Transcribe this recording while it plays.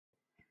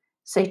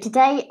So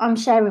today I'm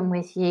sharing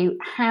with you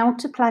how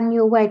to plan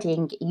your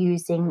wedding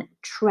using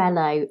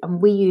Trello, and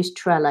we use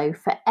Trello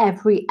for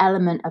every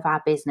element of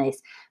our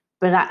business.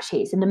 But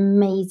actually it's an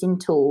amazing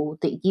tool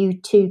that you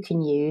too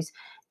can use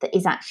that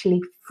is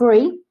actually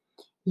free.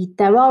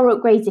 There are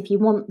upgrades if you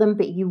want them,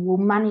 but you will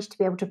manage to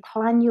be able to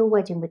plan your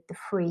wedding with the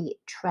free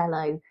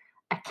Trello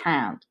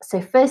account.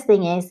 So first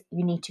thing is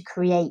you need to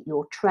create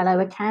your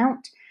Trello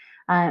account.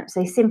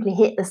 So simply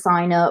hit the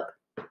sign up.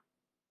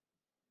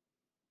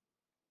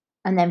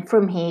 And then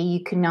from here,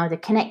 you can either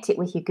connect it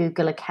with your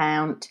Google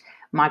account,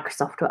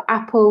 Microsoft or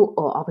Apple,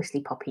 or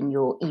obviously pop in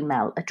your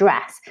email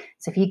address.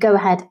 So if you go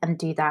ahead and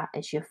do that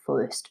as your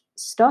first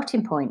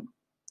starting point.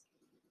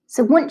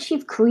 So once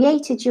you've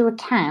created your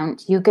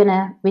account, you're going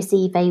to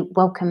receive a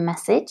welcome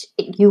message.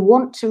 You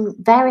want to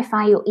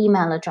verify your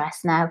email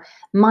address now.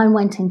 Mine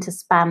went into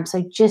spam,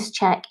 so just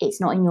check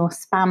it's not in your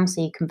spam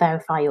so you can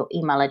verify your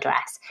email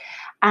address.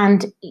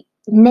 And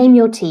name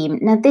your team.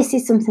 Now, this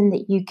is something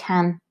that you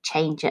can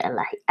change at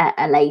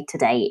a later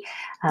date.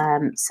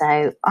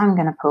 So I'm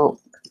going to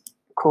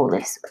call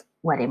this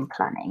wedding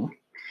planning.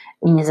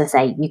 And as I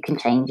say, you can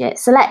change it.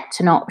 Select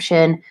an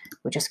option.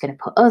 We're just going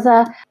to put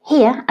other.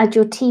 Here, add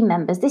your team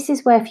members. This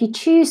is where if you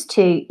choose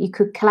to, you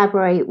could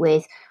collaborate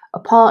with a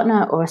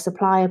partner or a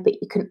supplier,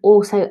 but you can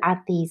also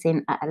add these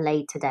in at a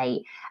later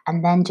date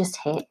and then just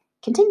hit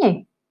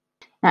continue.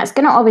 Now, it's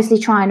going to obviously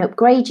try and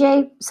upgrade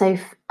you. So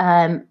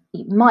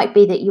it might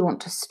be that you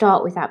want to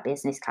start with that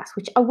business class,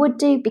 which I would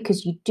do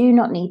because you do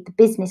not need the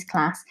business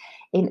class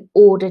in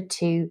order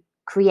to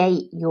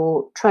create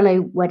your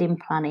Trello wedding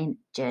planning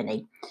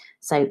journey.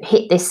 So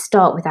hit this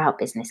start without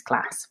business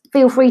class.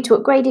 Feel free to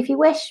upgrade if you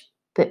wish,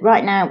 but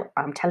right now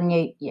I'm telling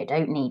you, you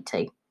don't need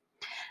to.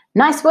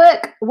 Nice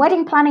work.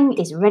 Wedding planning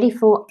is ready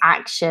for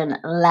action.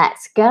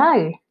 Let's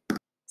go.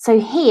 So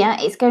here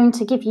it's going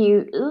to give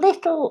you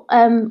little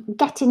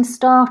getting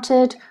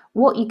started,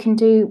 what you can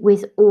do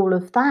with all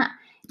of that.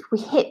 If we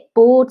hit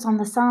boards on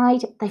the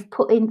side, they've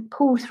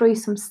pulled through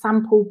some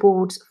sample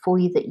boards for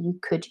you that you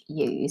could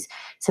use.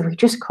 So we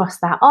just cross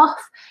that off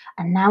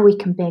and now we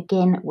can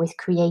begin with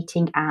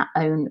creating our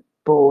own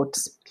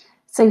boards.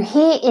 So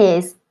here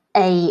is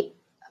a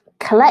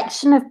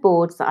collection of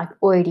boards that I've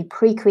already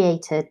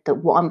pre-created that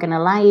what I'm going to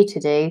allow you to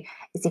do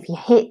is if you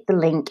hit the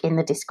link in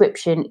the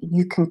description,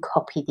 you can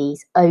copy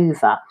these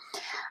over.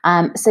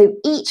 So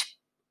each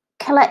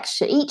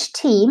collection, each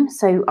team,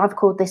 so I've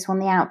called this one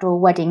the Outdoor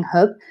Wedding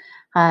Hub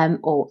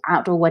or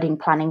Outdoor Wedding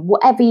Planning,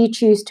 whatever you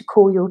choose to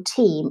call your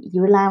team,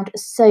 you're allowed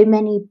so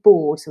many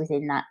boards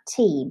within that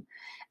team.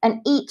 And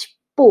each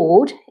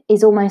board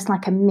is almost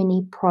like a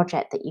mini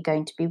project that you're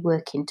going to be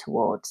working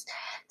towards.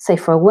 So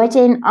for a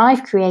wedding,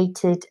 I've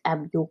created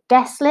your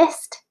guest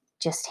list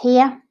just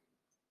here,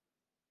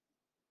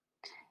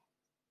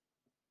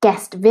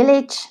 guest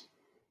village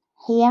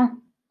here,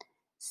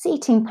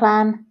 seating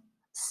plan,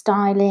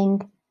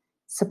 styling,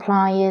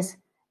 suppliers,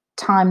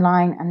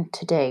 timeline, and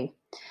to do.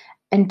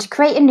 And to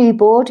create a new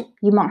board,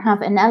 you might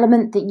have an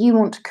element that you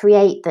want to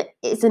create that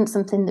isn't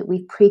something that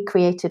we've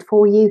pre-created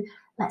for you.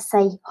 Let's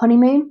say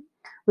honeymoon.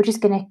 We're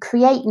just going to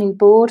create new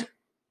board.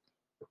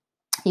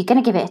 You're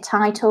going to give it a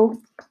title.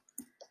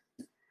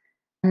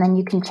 And then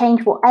you can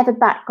change whatever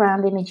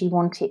background image you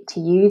want it to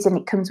use. And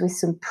it comes with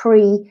some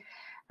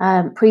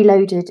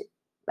preloaded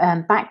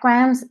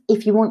backgrounds.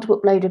 If you want to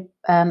upload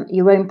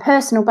your own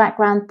personal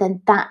background,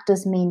 then that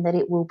does mean that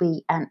it will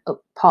be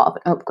part of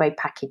an upgrade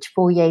package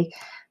for you.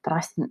 But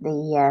I think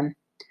the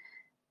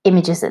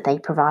images that they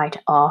provide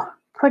are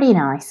pretty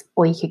nice.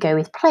 Or you could go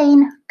with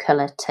plain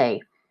colour too.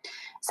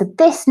 So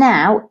this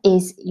now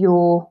is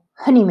your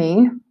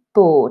honeymoon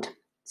board.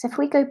 So if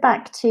we go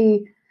back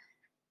to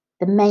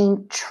the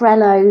main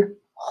Trello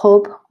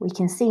hub, we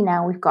can see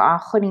now we've got our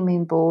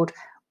honeymoon board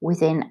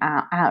within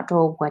our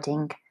outdoor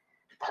wedding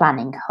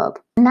planning hub.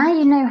 Now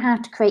you know how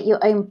to create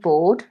your own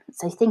board.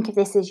 So think of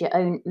this as your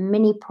own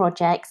mini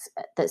projects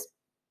that's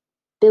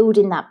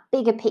building that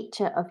bigger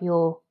picture of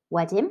your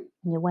wedding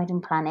and your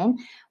wedding planning.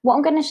 What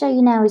I'm going to show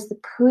you now is the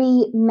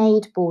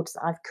pre-made boards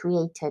that I've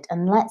created,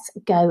 and let's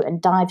go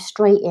and dive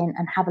straight in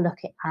and have a look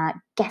at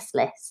our guest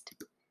list.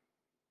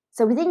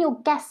 So within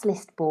your guest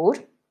list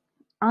board,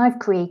 I've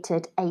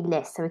created a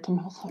list. So we can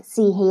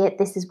see here,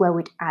 this is where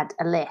we'd add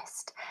a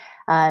list.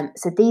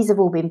 So these have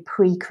all been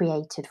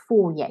pre-created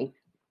for you.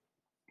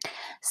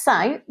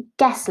 So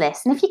guest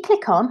list, and if you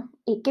click on,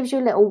 it gives you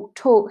a little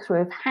talk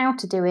through of how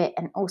to do it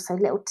and also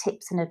little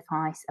tips and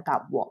advice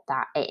about what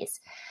that is.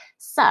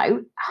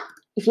 So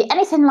if you're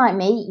anything like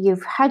me,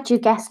 you've had your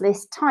guest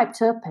list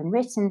typed up and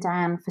written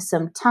down for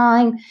some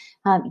time.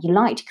 You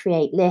like to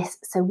create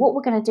lists. So what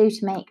we're going to do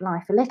to make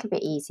life a little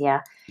bit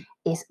easier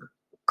is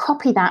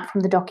copy that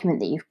from the document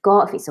that you've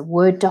got, if it's a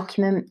Word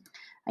document,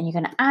 and you're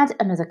going to add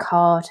another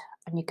card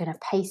and you're going to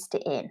paste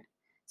it in.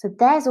 So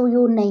there's all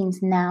your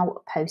names now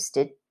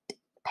pasted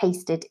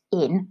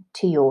in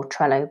to your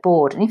Trello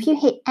board. And if you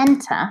hit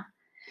enter,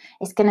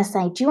 it's going to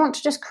say, do you want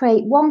to just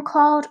create one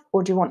card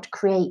or do you want to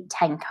create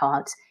 10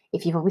 cards?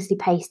 If you've obviously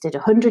pasted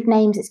 100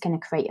 names, it's going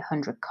to create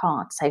 100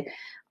 cards. So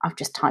I've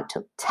just typed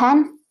up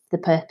 10. the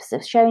purpose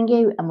of showing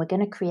you, and we're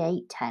going to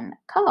create 10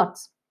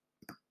 cards.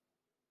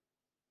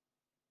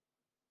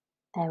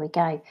 There we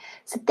go.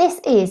 So this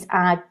is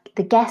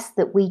the guest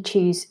that we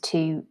choose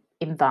to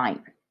invite.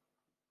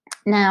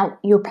 Now,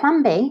 your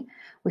plan B,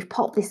 we've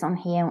popped this on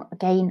here.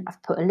 Again,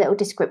 I've put a little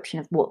description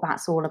of what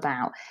that's all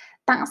about.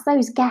 That's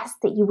those guests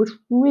that you would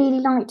really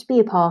like to be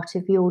a part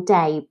of your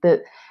day,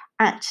 but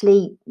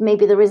actually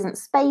maybe there isn't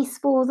space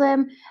for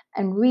them,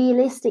 and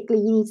realistically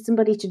you need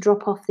somebody to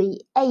drop off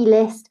the A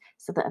list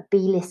so that a B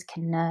list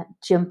can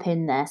jump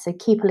in there. So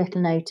keep a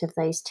little note of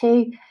those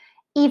two.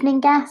 Evening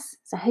guests,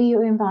 so who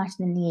you're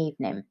inviting in the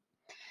evening.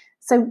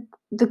 So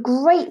the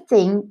great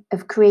thing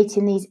of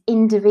creating these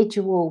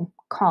individual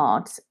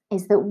cards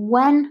is that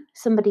when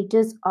somebody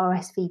does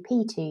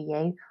RSVP to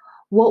you,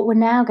 what we're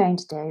now going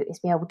to do is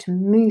be able to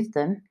move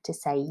them to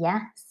say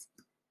yes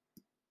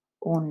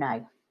or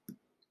no.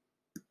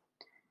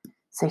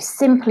 So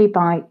simply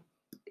by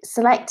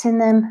selecting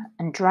them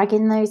and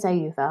dragging those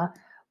over,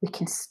 we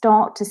can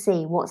start to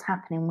see what's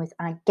happening with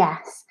our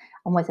guests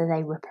and whether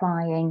they're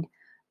replying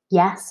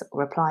yes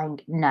or replying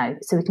no.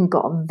 So we can get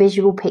a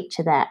visual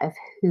picture there of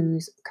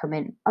who's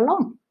coming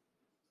along.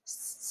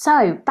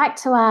 So back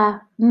to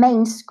our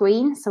main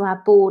screen, so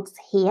our board's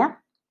here.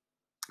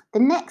 The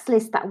next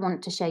list that I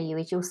want to show you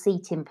is your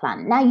seating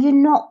plan. Now, you're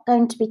not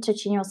going to be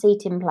touching your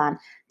seating plan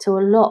to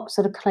a lot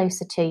sort of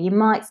closer to. You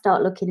might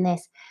start looking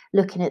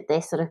at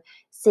this sort of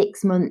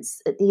 6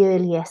 months at the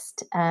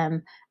earliest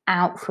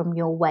out from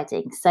your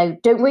wedding. So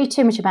don't worry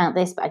too much about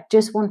this, but I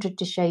just wanted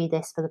to show you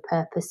this for the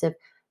purpose of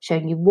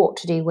showing you what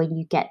to do when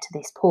you get to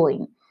this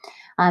point.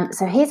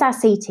 So here's our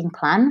seating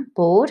plan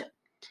board.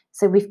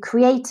 So we've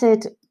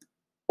created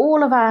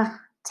all of our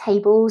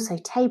tables, so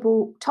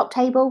top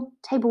table,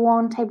 table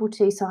 1, table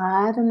 2, so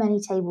however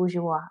many tables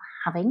you are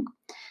having.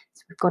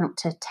 So we've gone up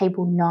to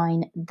table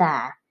 9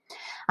 there.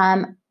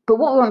 But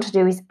what we want to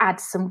do is add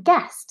some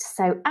guests.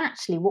 So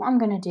actually what I'm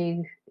going to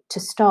do to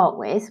start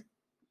with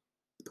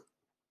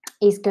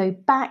is go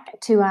back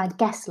to our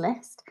guest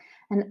list,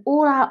 and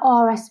all our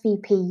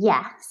RSVP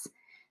yes,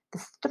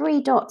 the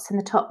 3 dots in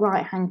the top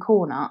right hand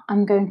corner,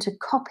 I'm going to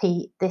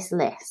copy this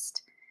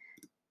list.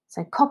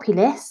 So copy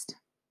list.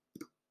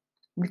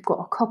 We've got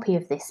a copy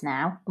of this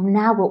now.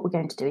 Now what we're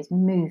going to do is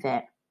move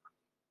it.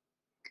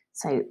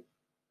 So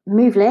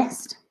move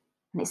list,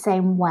 and it's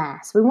saying where.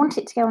 So we want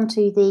it to go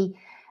onto the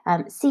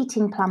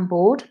seating plan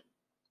board,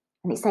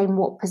 and it's saying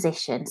what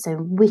position, so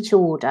which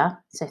order.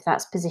 So if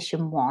that's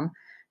position 1,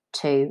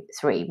 2,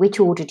 3, which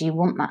order do you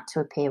want that to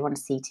appear on a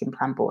seating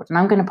plan board? And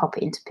I'm going to pop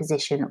it into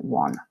position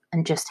 1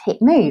 and just hit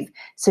move.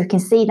 So we can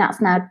see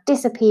that's now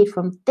disappeared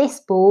from this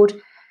board.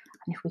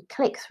 And if we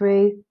click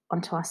through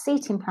onto our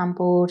seating plan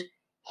board,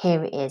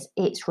 here it is,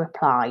 it's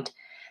replied.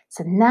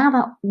 So now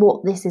that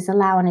what this is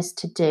allowing us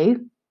to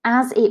do,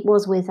 as it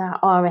was with our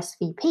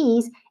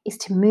RSVPs, is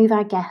to move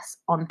our guests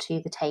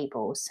onto the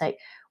tables. So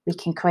we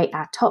can create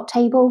our top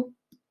table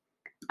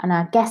and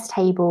our guest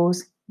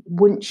tables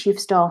once you've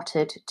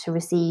started to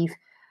receive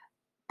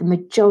the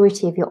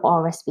majority of your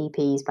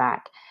RSVPs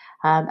back.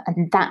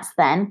 And that's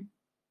then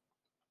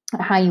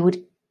how you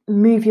would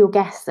move your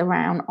guests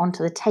around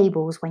onto the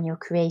tables when you're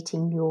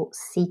creating your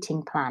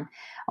seating plan.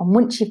 And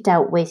once you've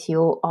dealt with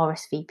your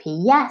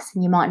RSVP yes,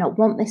 and you might not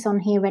want this on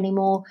here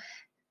anymore,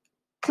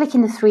 click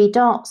in the 3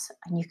 dots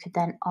and you could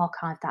then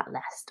archive that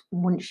list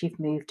once you've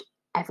moved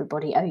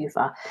everybody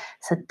over.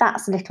 So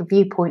that's a little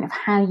viewpoint of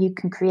how you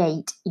can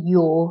create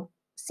your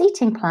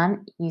seating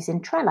plan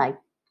using Trello.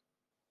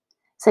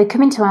 So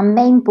coming to our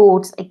main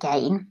boards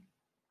again,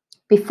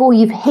 before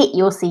you've hit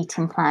your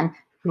seating plan,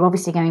 you're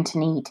obviously going to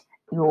need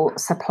your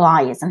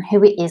suppliers and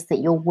who it is that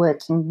you're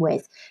working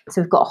with. So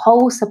we've got a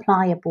whole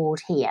supplier board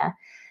here.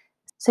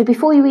 So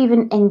before you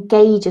even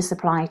engage a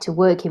supplier to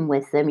working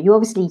with them, you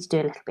obviously need to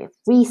do a little bit of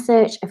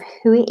research of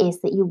who it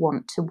is that you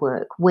want to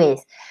work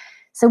with.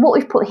 So what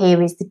we've put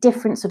here is the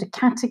different sort of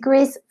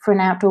categories for an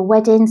outdoor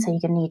wedding. So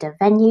you're going to need a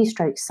venue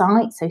stroke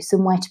site, so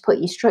somewhere to put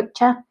your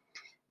structure,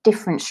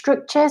 different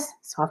structures.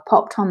 So I've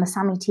popped on the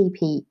Sammy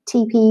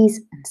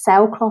teepees and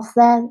sailcloth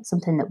there,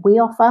 something that we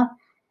offer.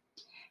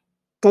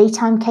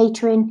 Daytime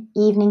catering,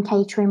 evening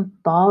catering,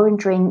 bar and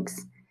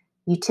drinks,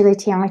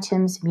 utility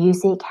items,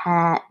 music,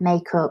 hair,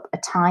 makeup,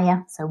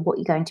 attire, so what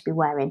you're going to be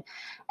wearing,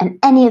 and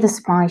any other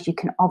supplies you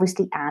can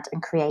obviously add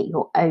and create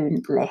your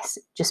own list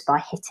just by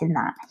hitting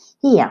that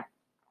here.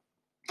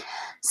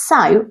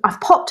 So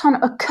I've popped on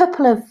a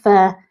couple of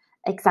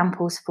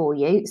examples for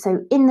you. So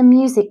in the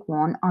music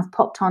one, I've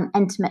popped on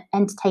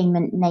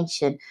Entertainment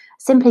Nation.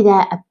 Simply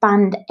they're a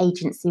band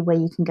agency where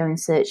you can go and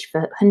search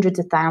for hundreds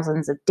of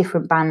thousands of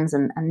different bands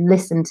and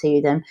listen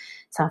to them.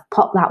 So I've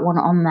popped that one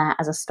on there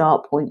as a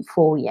start point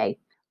for you.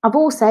 I've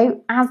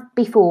also, as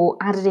before,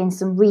 added in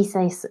some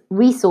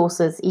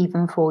resources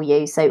even for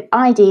you. So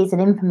ideas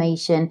and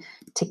information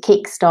to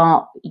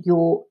kickstart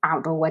your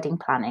outdoor wedding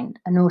planning,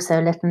 and also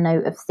a little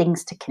note of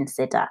things to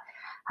consider.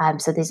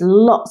 So there's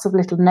lots of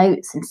little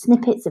notes and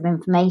snippets of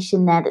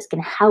information there that's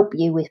going to help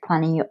you with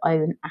planning your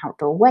own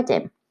outdoor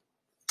wedding.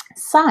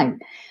 So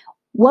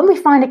When we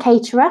find a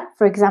caterer,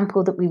 for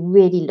example, that we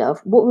really love,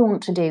 what we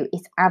want to do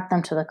is add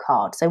them to the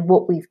card. So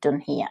what we've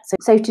done here.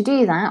 So to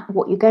do that,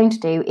 what you're going to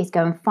do is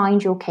go and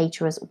find your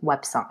caterer's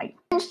website.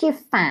 Once you've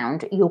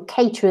found your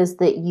caterers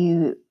that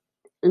you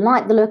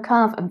like the look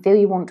of and feel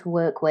you want to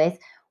work with,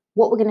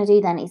 what we're going to do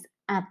then is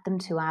add them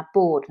to our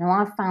board. Now,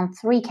 I've found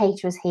 3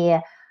 caterers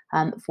here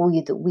for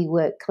you that we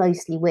work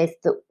closely with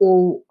that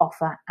all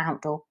offer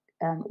outdoor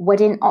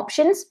wedding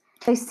options.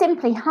 So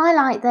simply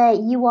highlight their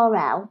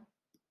URL,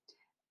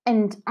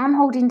 and I'm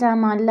holding down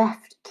my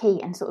left key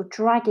and sort of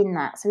dragging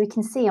that so we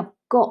can see I've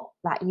got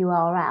that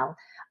URL.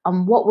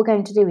 And what we're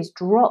going to do is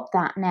drop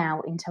that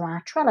now into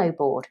our Trello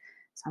board.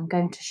 So I'm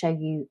going to show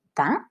you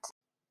that.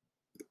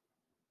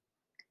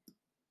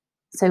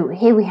 So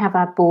here we have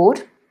our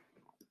board.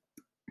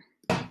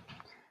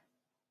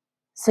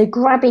 So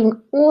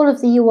grabbing all of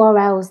the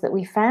URLs that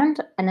we found,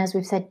 and as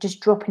we've said,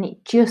 just dropping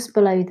it just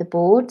below the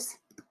boards.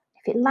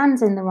 If it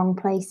lands in the wrong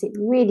place, it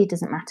really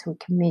doesn't matter. We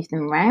can move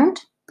them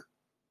around.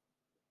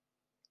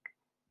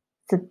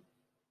 So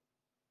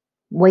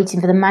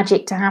waiting for the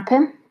magic to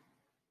happen.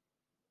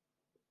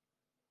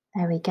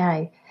 There we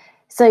go.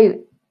 So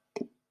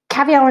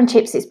caviar and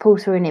chips, it's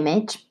pulled through an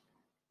image.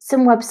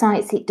 Some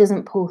websites, it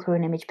doesn't pull through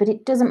an image, but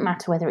it doesn't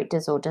matter whether it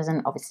does or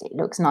doesn't. Obviously, it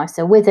looks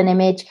nicer with an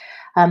image.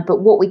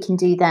 But what we can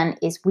do then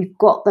is we've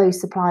got those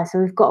suppliers. So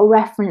we've got a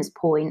reference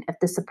point of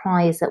the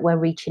suppliers that we're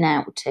reaching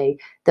out to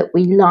that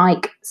we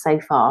like so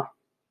far.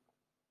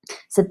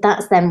 So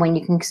that's then when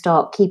you can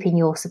start keeping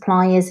your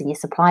suppliers and your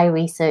supplier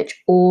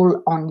research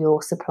all on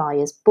your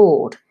suppliers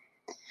board.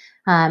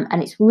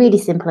 And it's really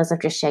simple, as I've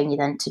just shown you,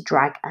 then to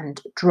drag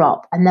and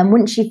drop. And then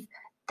once you've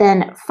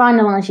then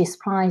finalise your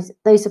supplies,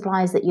 those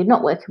suppliers that you're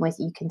not working with,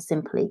 you can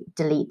simply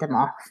delete them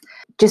off.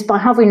 Just by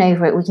hovering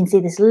over it, we can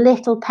see this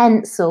little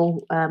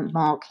pencil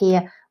mark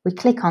here. We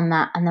click on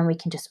that and then we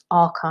can just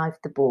archive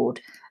the board,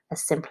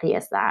 as simply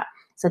as that.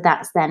 So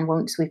that's then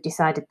once we've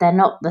decided they're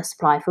not the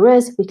supply for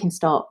us, we can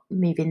start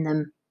moving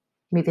them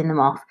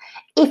off.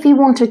 If you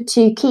wanted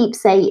to keep,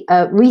 say,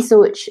 a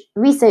research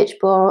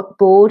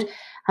board,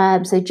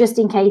 so just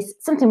in case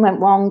something went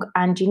wrong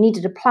and you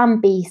needed a plan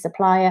B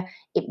supplier,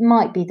 it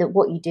might be that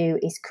what you do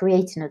is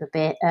create another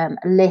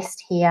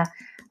list here,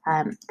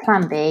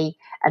 plan B,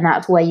 and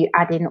that's where you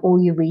add in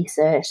all your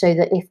research so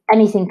that if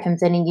anything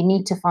comes in and you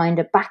need to find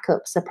a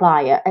backup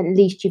supplier, at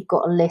least you've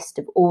got a list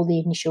of all the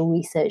initial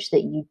research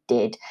that you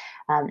did,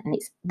 and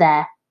it's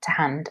there to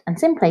hand and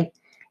simply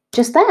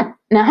just there.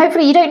 Now,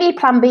 hopefully you don't need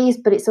plan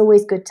Bs, but it's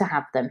always good to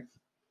have them.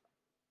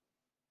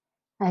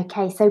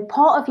 Okay, so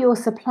part of your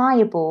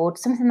supplier board,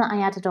 something that I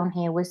added on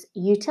here was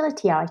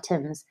utility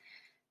items.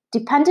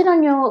 Depending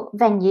on your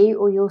venue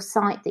or your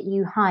site that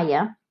you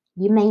hire,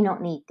 you may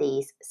not need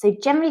these. So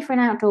generally for an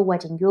outdoor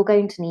wedding, you're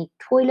going to need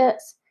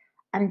toilets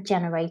and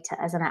generator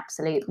as an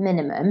absolute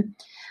minimum.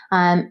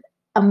 And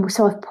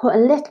so I've put a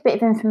little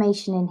bit of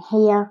information in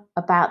here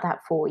about that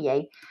for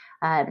you.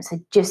 So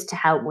just to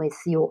help with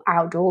your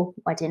outdoor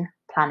wedding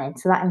planning.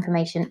 So that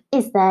information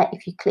is there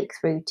if you click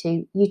through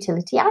to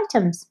utility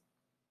items.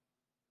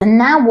 And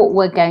now what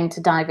we're going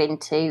to dive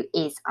into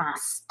is our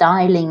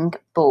styling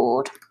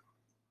board.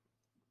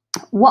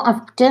 What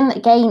I've done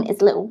again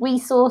is little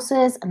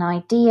resources and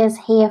ideas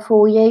here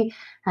for you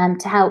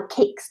to help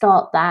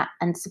kickstart that.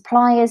 And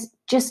suppliers,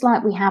 just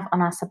like we have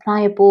on our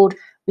supplier board,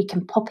 we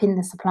can pop in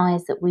the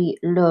suppliers that we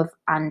love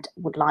and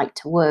would like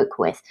to work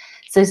with.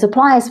 So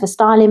suppliers for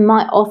styling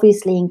might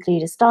obviously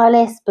include a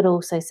stylist, but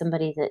also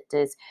somebody that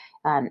does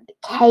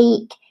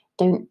cake.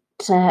 Don't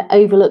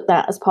overlook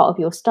that as part of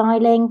your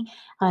styling.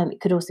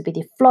 It could also be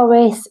the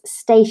florist,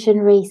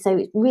 stationery. So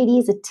it really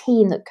is a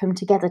team that come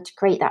together to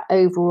create that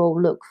overall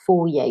look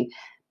for you.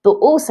 But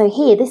also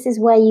here, this is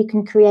where you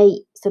can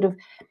create sort of,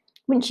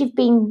 once you've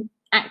been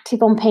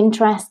active on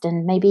Pinterest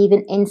and maybe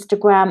even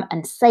Instagram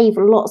and save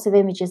lots of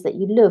images that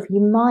you love,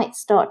 you might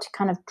start to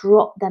kind of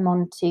drop them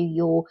onto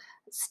your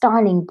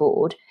styling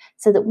board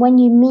so that when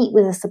you meet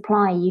with a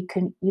supplier,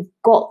 you've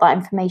got that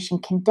information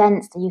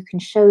condensed and you can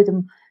show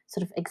them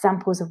sort of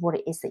examples of what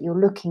it is that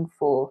you're looking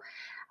for.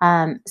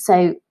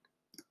 So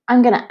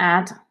I'm going to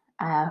add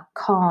a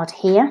card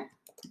here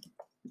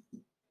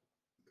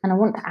and I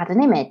want to add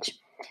an image.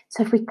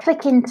 So if we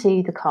click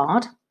into the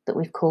card that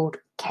we've called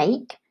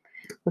cake,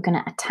 we're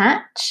going to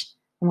attach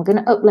and we're going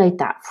to upload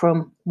that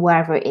from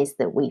wherever it is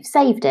that we've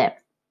saved it.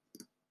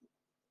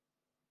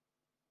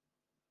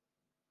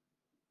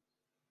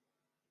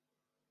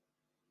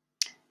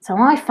 So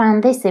I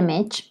found this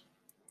image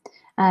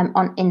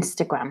on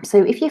Instagram.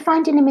 So if you're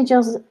finding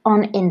images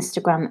on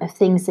Instagram of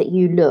things that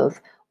you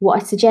love,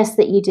 what I suggest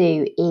that you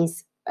do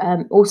is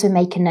also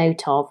make a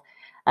note of,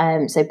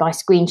 so by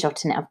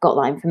screenshotting it, I've got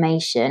that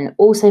information,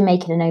 also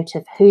making a note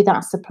of who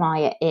that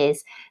supplier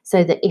is,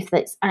 so that if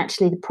that's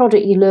actually the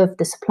product you love,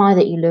 the supplier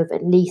that you love,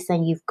 at least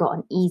then you've got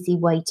an easy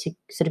way to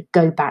sort of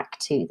go back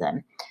to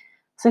them.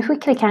 So if we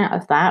click out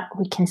of that,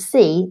 we can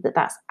see that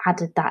that's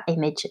added that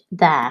image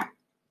there.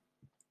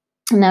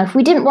 Now, if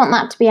we didn't want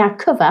that to be our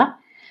cover,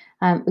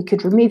 we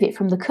could remove it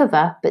from the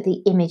cover, but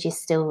the image is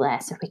still there.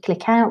 So if we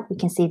click out, we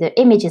can see the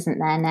image isn't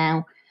there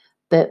now,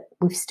 but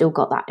we've still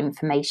got that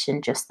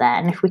information just there.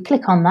 And if we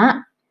click on that,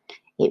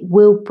 it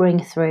will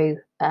bring through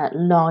a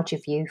larger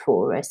view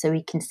for us, so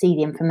we can see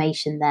the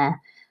information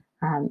there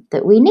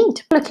that we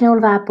need. Looking at all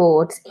of our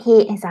boards,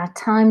 here is our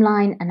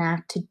timeline and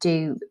our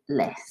to-do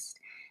list.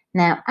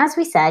 Now, as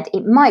we said,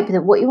 it might be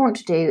that what you want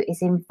to do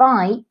is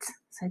invite,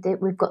 so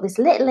that we've got this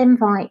little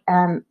invite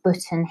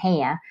button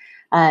here,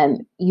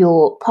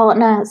 your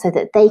partner, so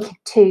that they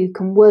too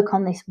can work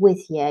on this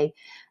with you,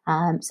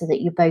 so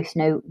that you both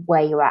know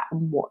where you're at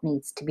and what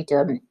needs to be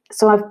done.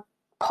 So I've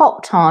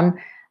popped on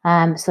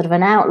sort of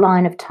an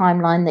outline of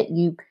timeline that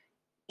you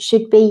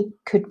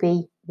could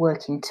be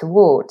working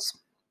towards.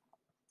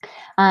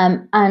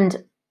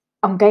 And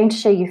I'm going to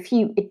show you a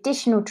few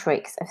additional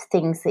tricks of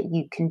things that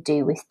you can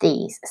do with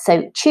these.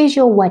 So choose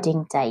your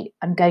wedding date.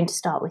 I'm going to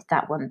start with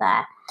that one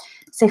there.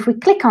 So if we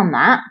click on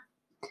that,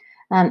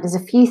 there's a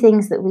few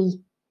things that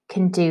we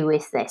can do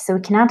with this. So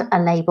we can add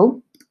a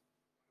label,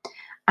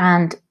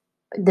 and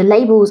the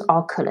labels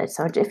are coloured.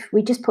 So if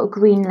we just put a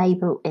green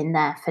label in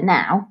there for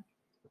now,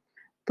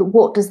 but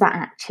what does that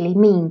actually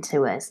mean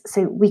to us?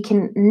 So we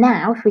can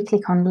now, if we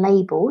click on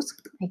labels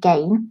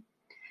again,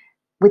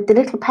 with the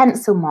little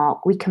pencil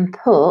mark, we can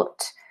put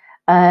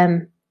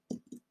a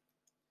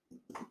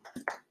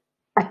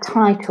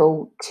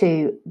title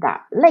to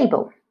that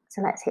label.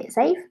 So let's hit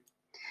save,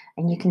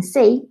 and you can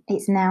see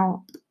it's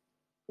now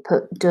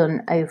put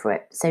done over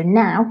it. So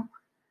now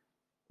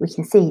we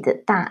can see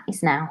that that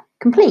is now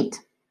complete.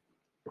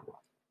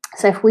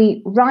 So if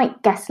we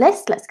write guest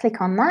list, let's click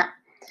on that.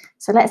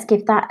 So let's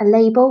give that a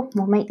label.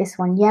 We'll make this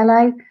one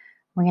yellow.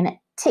 We're going to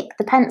tick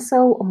the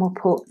pencil and we'll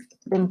put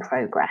in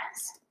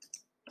progress.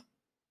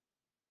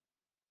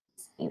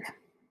 So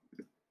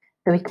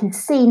we can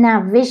see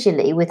now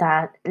visually with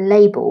our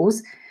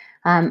labels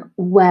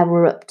where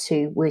we're up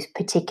to with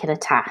particular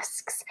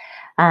tasks.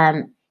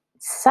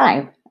 So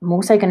I'm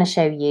also going to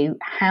show you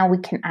how we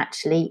can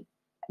actually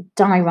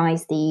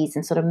diarise these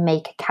and sort of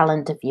make a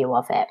calendar view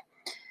of it.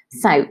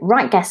 So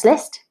write guest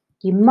list.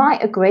 You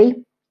might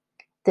agree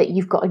that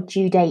you've got a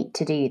due date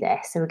to do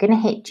this. So we're going to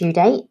hit due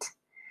date,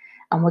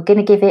 and we're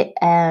going to give it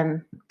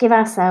give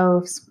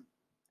ourselves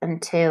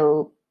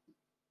until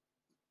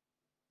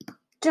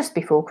just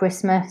before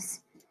Christmas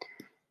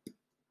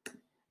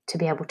to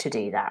be able to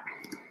do that.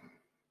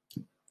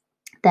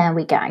 There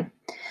we go.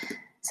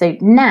 So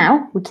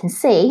now we can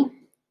see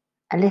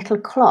a little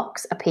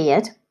clock's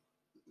appeared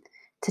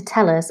to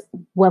tell us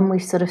when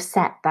we've sort of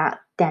set that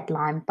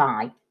deadline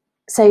by.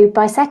 So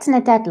by setting a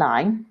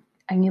deadline,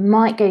 and you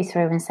might go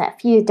through and set a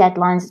few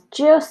deadlines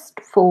just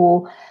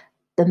for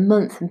the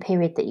month and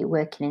period that you're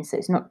working in, so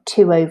it's not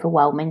too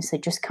overwhelming, so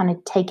just kind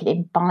of take it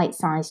in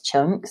bite-sized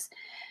chunks.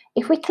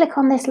 If we click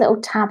on this little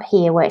tab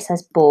here where it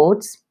says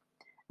boards,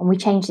 and we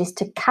change this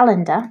to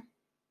calendar,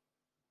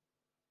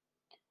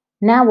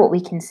 now what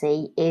we can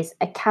see is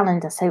a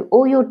calendar. So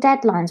all your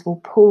deadlines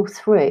will pull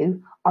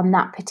through on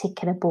that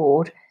particular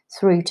board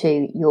through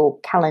to your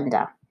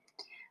calendar.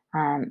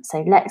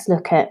 So let's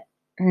look at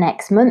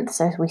next month.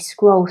 So as we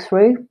scroll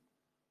through,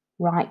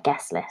 write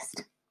guest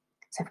list.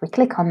 So if we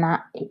click on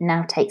that, it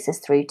now takes us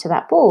through to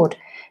that board.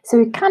 So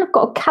we've kind of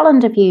got a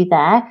calendar view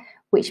there,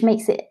 which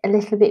makes it a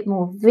little bit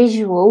more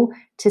visual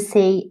to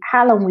see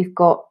how long we've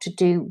got to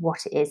do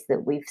what it is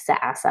that we've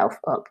set ourselves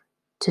up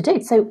to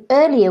do. So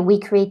earlier we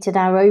created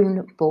our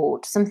own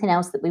board, something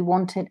else that we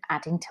wanted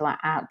adding to our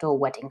outdoor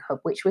wedding hub,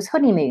 which was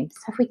honeymoon.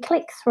 So if we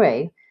click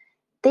through,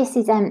 this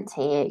is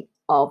empty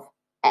of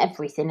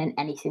everything and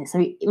anything. So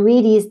it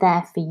really is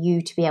there for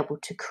you to be able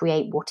to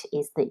create what it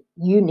is that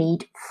you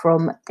need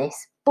from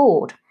this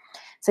board.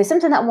 So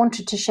something that I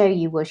wanted to show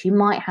you was you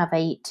might have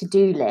a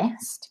to-do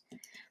list.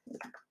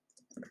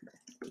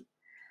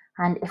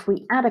 And if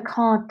we add a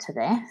card to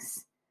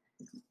this,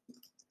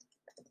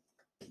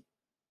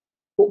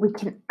 what we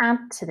can add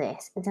to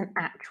this is an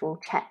actual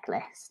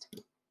checklist.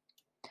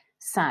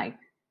 So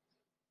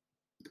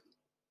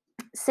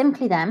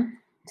simply then,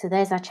 so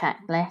there's our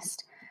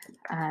checklist.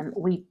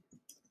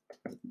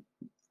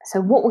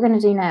 So what we're going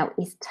to do now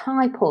is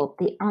type up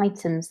the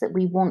items that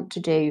we want to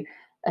do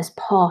as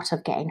part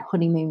of getting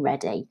honeymoon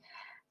ready.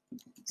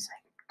 So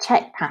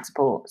check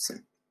passports.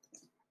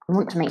 We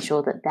want to make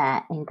sure that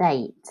they're in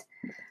date.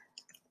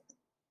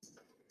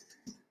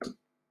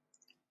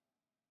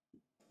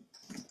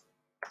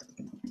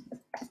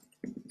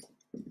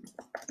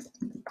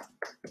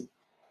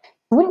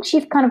 Once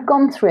you've kind of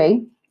gone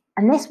through,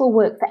 and this will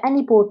work for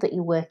any board that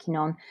you're working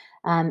on,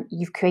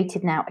 you've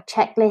created now a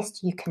checklist.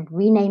 You can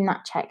rename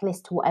that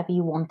checklist to whatever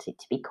you want it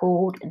to be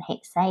called and hit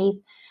save.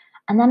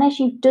 And then as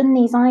you've done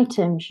these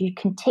items, you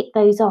can tick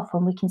those off,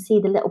 and we can see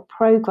the little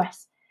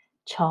progress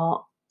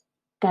chart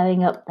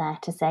going up there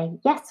to say,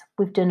 yes,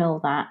 we've done all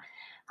that.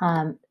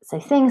 So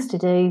things to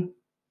do,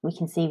 we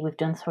can see we've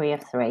done 3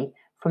 of 3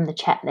 from the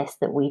checklist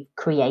that we've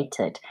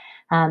created.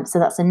 So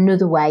that's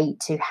another way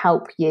to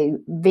help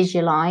you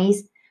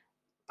visualize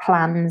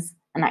plans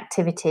and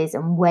activities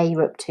and where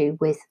you're up to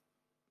with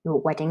your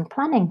wedding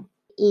planning.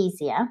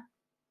 Easier.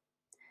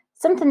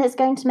 Something that's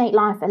going to make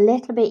life a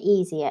little bit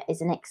easier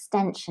is an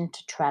extension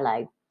to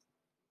Trello.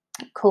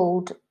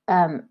 called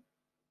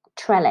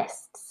Trello.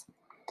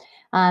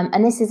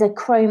 And this is a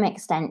Chrome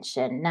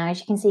extension. Now, as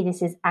you can see,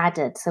 this is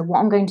added. So what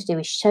I'm going to do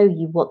is show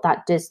you what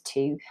that does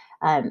to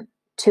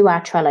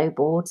our Trello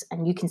boards,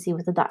 and you can see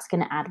whether that's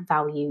going to add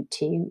value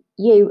to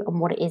you and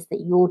what it is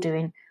that you're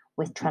doing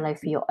with Trello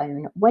for your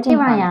own wedding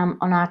plan. Here I am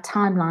on our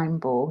timeline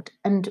board,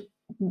 and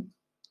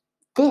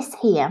this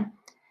here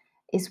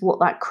is what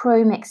that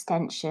Chrome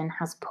extension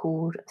has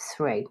pulled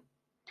through.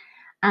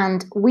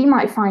 And we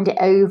might find it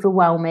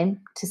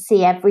overwhelming to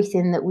see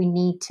everything that we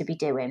need to be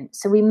doing.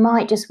 So we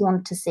might just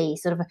want to see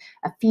sort of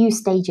a few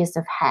stages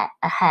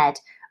ahead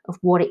of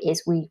what it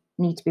is we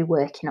need to be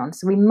working on.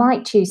 So we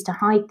might choose to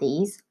hide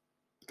these.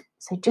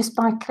 So just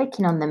by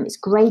clicking on them, it's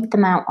grayed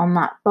them out on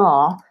that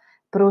bar,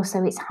 but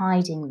also it's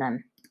hiding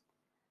them.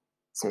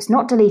 So it's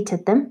not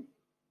deleted them.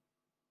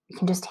 You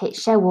can just hit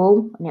show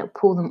all and it'll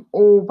pull them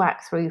all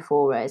back through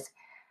for us.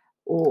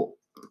 Or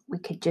we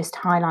could just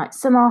highlight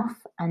some off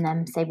and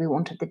then say we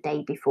wanted the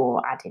day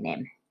before adding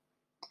in.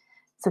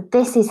 So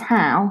this is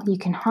how you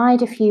can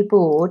hide a few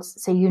boards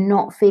so you're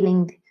not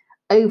feeling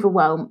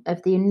overwhelmed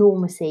of the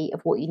enormity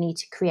of what you need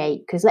to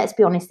create. Because let's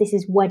be honest, this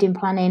is wedding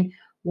planning.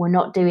 We're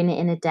not doing it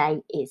in a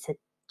day. It's a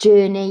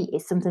journey.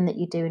 It's something that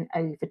you're doing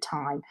over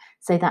time.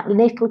 So that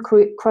little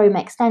Chrome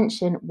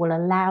extension will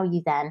allow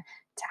you then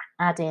to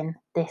add in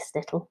this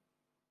little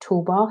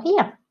toolbar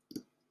here.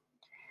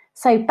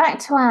 So back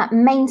to our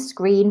main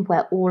screen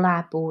where all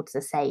our boards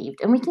are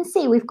saved, and we can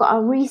see we've got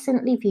our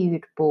recently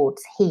viewed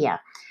boards here.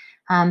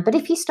 But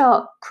if you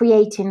start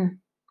creating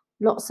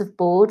lots of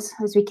boards,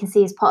 as we can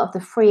see as part of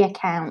the free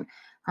account,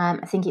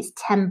 I think it's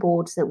 10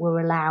 boards that were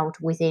allowed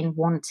within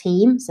one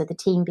team. So the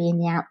team being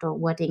the Outdoor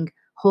Wedding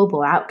Hub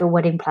or Outdoor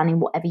Wedding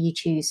Planning, whatever you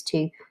choose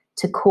to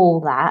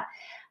call that.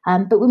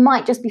 But we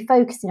might just be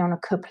focusing on a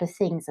couple of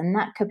things, and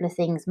that couple of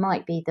things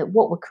might be that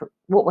what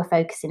we're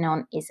focusing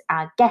on is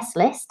our guest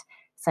list.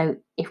 So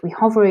if we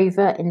hover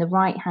over in the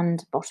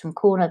right-hand bottom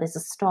corner, there's a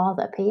star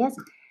that appears.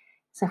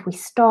 So if we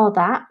star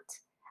that,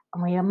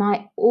 and we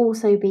might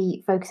also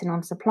be focusing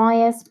on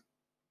suppliers,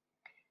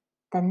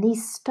 then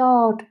these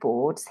starred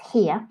boards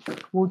here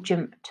will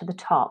jump to the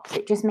top. So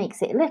it just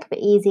makes it a little bit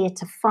easier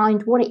to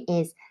find what it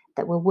is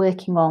that we're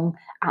working on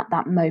at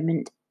that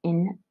moment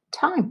in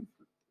time.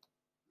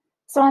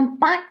 So I'm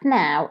back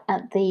now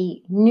at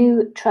the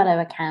new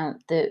Trello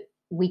account that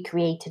we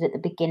created at the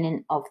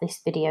beginning of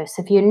this video.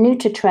 So if you're new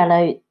to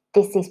Trello,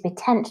 this is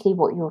potentially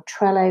what your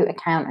Trello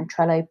account and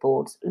Trello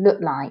boards look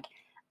like,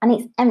 and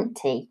it's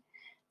empty.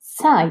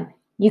 So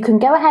you can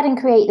go ahead and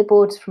create the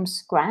boards from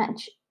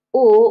scratch,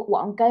 or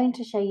what I'm going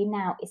to show you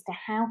now is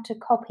how to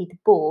copy the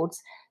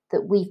boards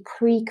that we've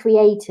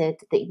pre-created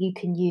that you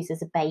can use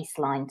as a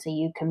baseline. So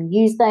you can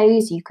use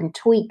those, you can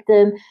tweak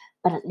them,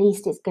 but at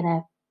least it's going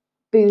to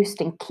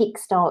boost and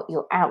kickstart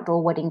your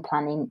outdoor wedding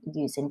planning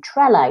using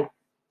Trello.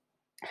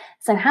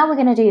 So how we're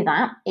going to do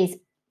that is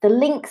the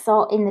links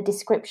are in the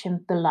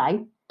description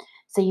below.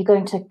 So you're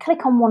going to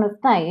click on one of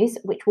those,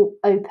 which will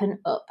open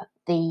up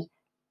the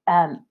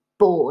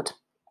board.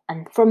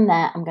 And from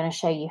there, I'm going to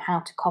show you how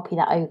to copy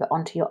that over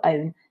onto your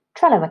own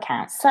Trello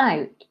account.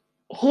 So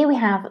here we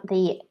have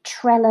the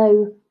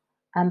Trello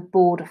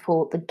board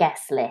for the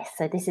guest list.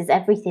 So this is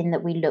everything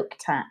that we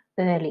looked at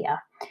earlier.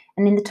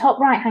 And in the top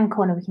right-hand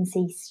corner, we can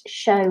see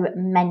show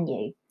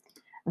menu.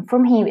 And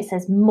from here, it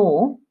says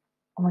more,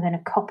 and we're going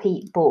to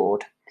copy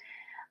board.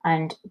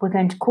 And we're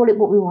going to call it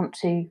what we want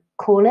to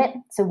call it.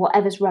 So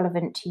whatever's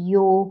relevant to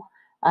your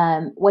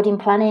wedding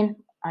planning,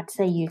 I'd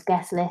say use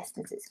guest list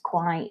as it's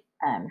quite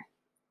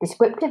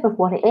descriptive of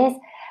what it is.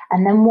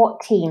 And then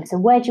what team. So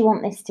where do you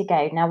want this to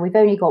go? Now we've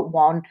only got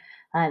one.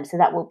 So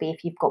that will be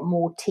if you've got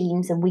more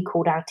teams, and we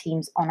called our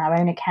teams on our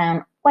own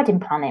account wedding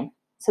planning.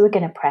 So we're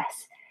going to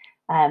press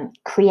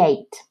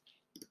create.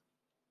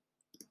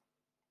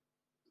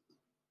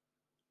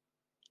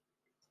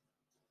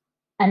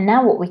 And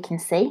now what we can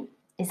see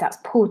is that's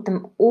pulled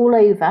them all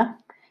over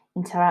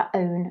into our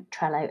own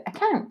Trello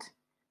account.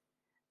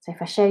 So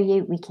if I show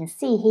you, we can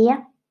see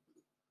here,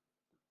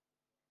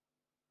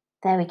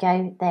 there we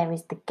go, there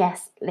is the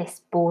guest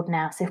list board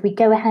now. So if we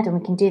go ahead and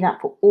we can do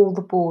that for all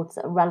the boards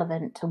that are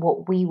relevant to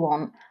what we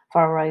want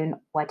for our own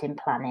wedding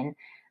planning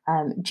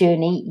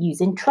journey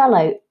using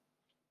Trello.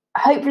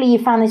 Hopefully you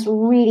found this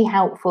really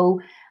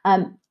helpful.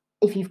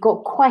 If you've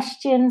got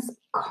questions,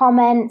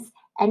 comments,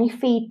 any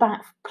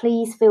feedback,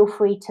 please feel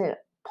free to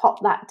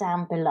pop that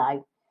down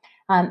below.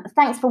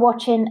 Thanks for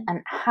watching,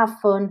 and have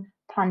fun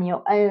planning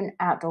your own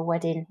outdoor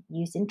wedding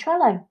using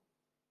Trello.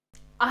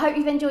 I hope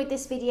you've enjoyed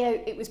this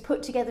video. It was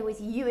put together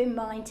with you in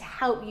mind to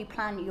help you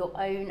plan your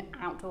own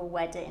outdoor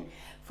wedding.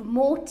 For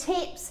more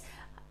tips,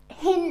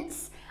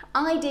 hints,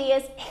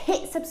 ideas,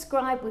 hit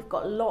subscribe. We've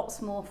got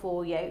lots more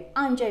for you.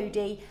 I'm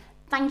Jodie.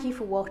 Thank you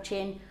for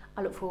watching.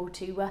 I look forward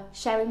to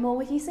sharing more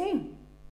with you soon.